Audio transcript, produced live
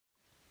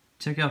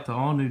Check out the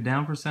all-new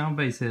Down for Sound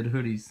basshead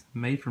hoodies,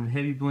 made from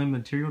heavy blend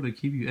material to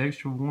keep you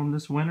extra warm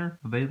this winter.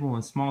 Available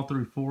in small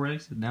through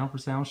 4X at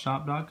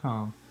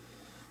downforsoundshop.com.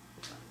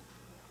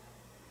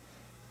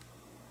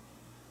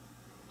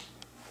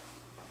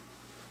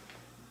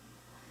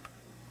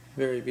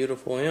 Very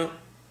beautiful amp.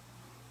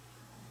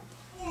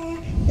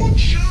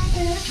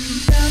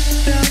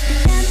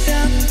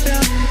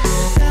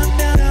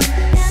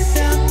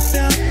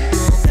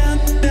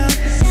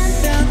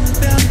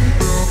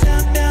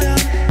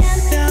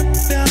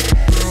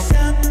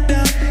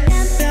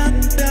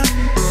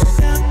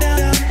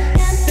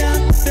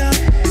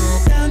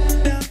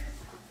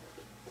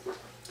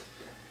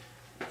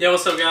 Yeah,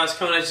 what's up guys?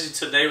 Coming at you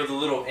today with a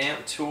little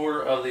amp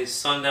tour of the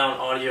Sundown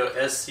Audio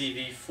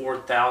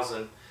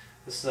SCV4000.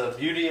 This is a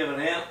beauty of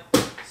an amp,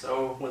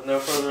 so with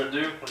no further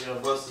ado, we're going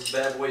to bust this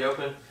bad boy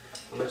open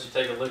and let you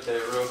take a look at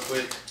it real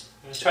quick.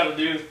 I'm going to try to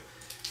do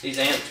these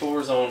amp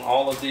tours on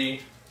all of the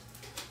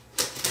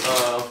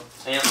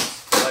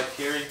amps that I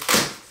carry.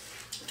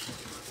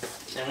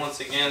 And once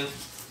again,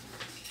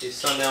 the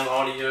Sundown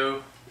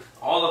Audio,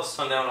 all of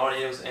Sundown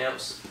Audio's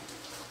amps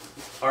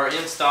are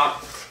in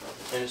stock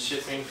and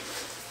shipping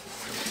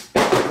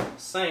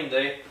same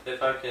day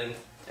if I can,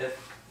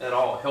 if at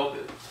all, help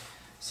it.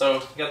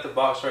 So got the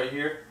box right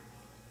here.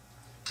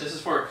 This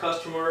is for a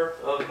customer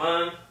of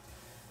mine,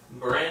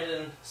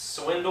 Brandon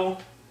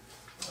Swindle.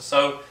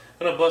 So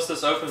I'm gonna bust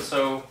this open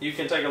so you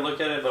can take a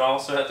look at it, but I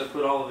also have to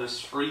put all of his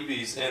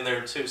freebies in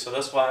there too, so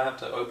that's why I have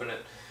to open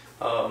it.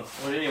 But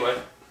anyway,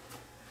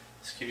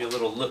 let's give you a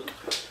little look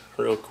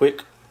real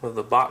quick of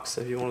the box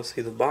if you want to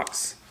see the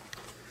box.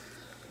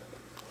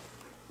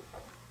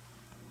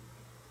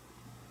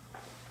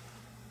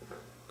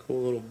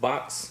 Cool little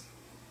box.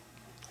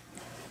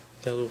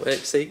 Got a little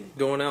X8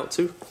 going out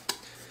too.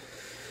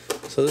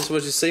 So this is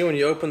what you see when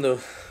you open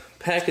the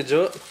package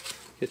up.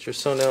 Get your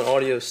Sundown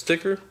Audio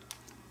sticker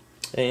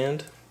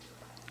and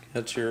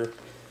got your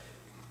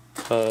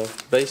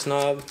bass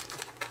knob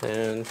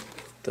and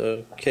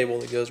the cable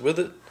that goes with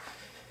it.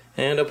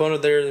 And up under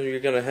there you're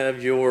going to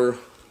have your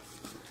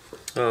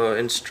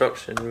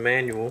instruction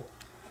manual.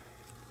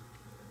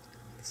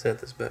 Set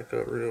this back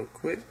up real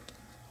quick.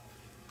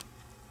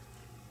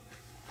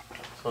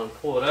 So I'm gonna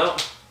pull it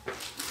out,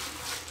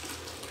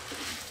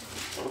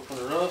 open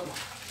her up,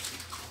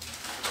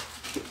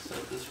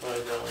 set this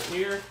right down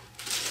here,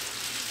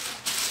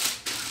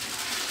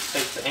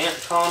 take the amp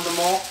condom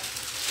off.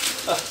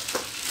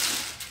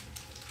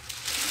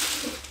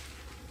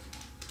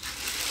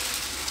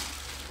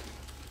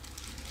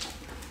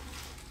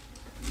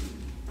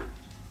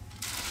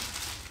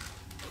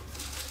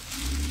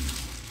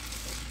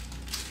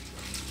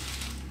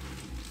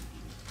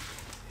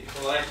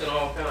 People acting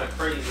all kind of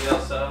crazy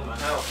outside my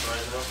house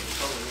right now.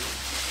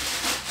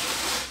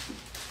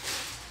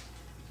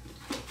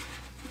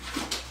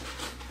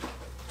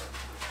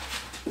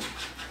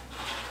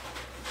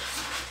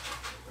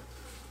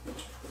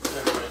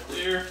 That right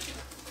there.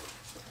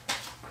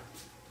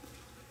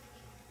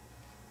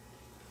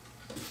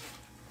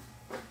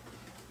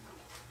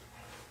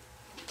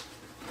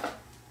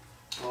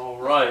 All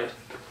right.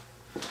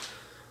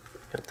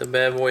 Got the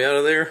bad boy out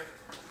of there.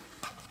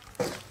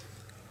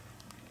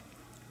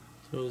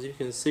 So as you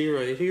can see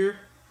right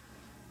here,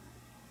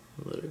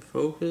 let it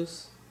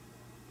focus.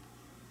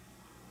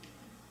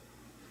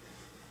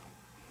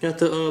 Got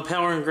the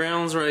power and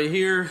grounds right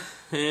here,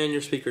 and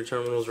your speaker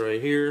terminals right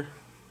here,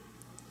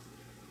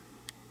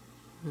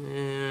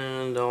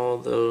 and all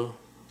the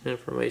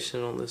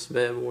information on this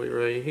bad boy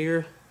right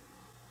here.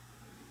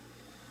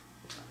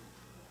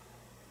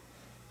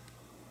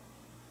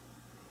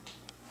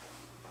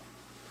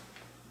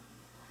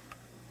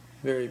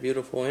 Very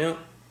beautiful amp.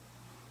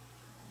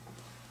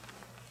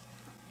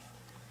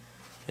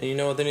 And you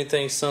know, with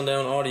anything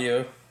Sundown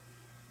Audio,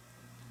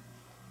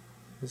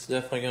 it's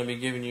definitely going to be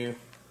giving you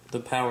the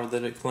power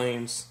that it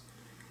claims,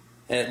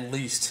 at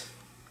least.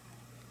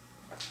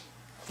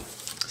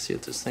 Let's see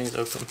if this thing's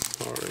open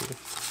already.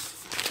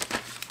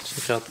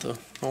 Check out the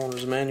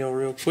owner's manual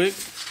real quick.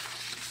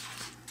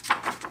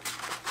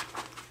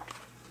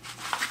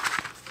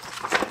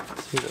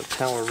 See the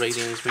power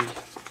ratings we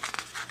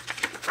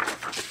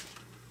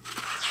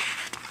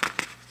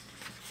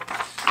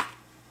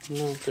don't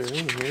know if they're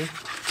in here.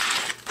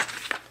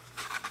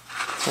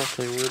 Thought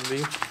they would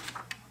be.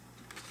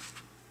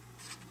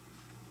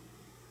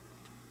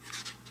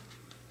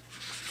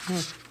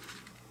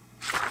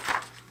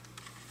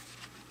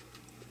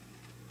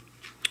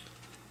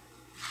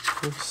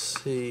 Let's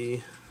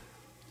see.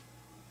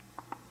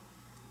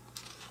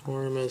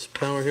 RMS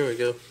power, here we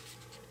go.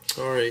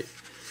 Alright.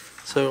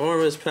 So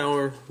RMS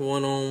power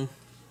 1 ohm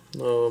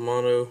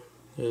mono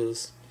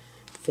is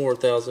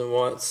 4,000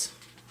 watts.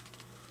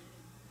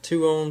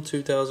 2 ohm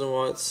 2,000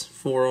 watts,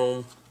 4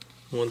 ohm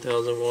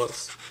 1,000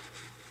 watts,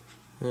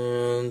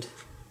 and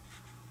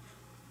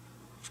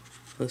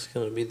that's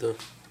going to be the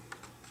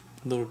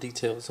little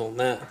details on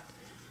that.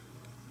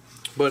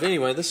 But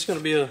anyway, this is going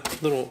to be a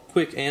little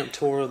quick amp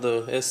tour of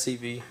the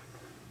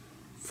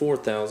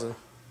SCV4000.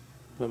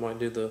 I might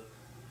do the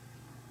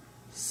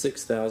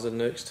 6000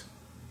 next.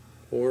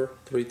 or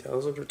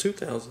 3000 or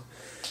 2000.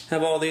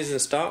 Have all these in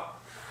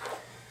stock.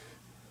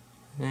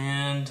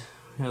 And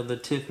we have the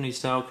Tiffany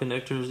style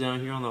connectors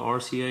down here on the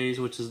RCAs,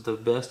 which is the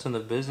best in the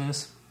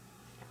business.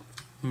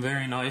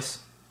 Very nice.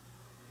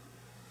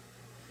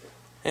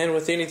 And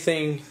with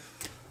anything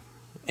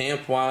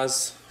amp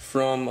wise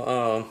from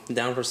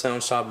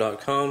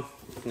downforsoundshop.com,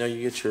 you know,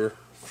 you get your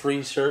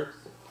free shirt,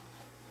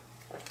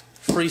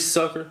 free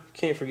sucker.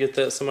 Can't forget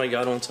that. Somebody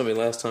got on to me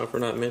last time for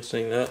not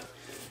mentioning that.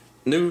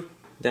 New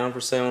Down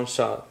for Sound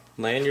Shop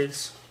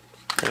lanyards,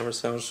 Down for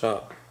Sound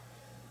Shop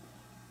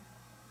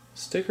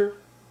sticker,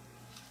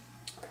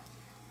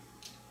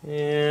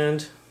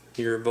 and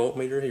your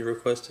voltmeter. He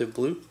requested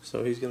blue,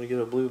 so he's going to get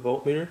a blue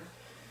voltmeter,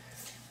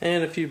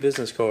 and a few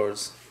business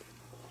cards.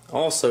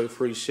 Also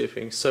free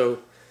shipping. So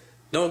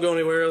don't go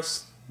anywhere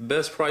else.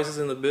 Best prices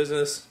in the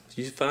business. If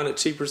you find it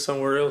cheaper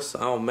somewhere else,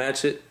 I'll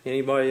match it.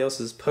 Anybody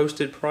else's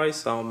posted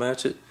price, I'll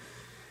match it.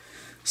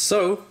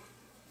 So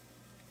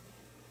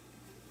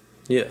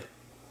yeah,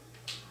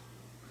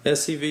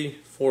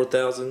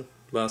 SCV4000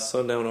 by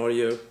Sundown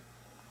Audio.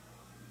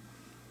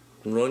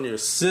 Run your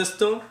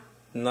system,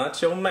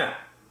 not your mouth.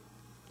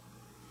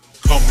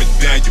 Coming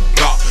down your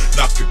block,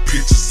 knocking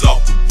pictures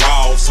off the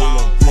walls. So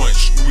on Front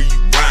Street,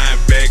 Ryan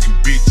bagging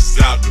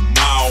bitches out the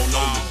mall. On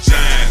the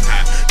giant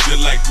high, just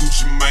like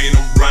Gucci Mane,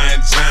 I'm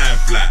riding giant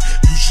fly.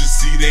 You should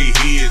see they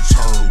head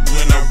turn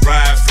when I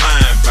ride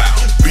flying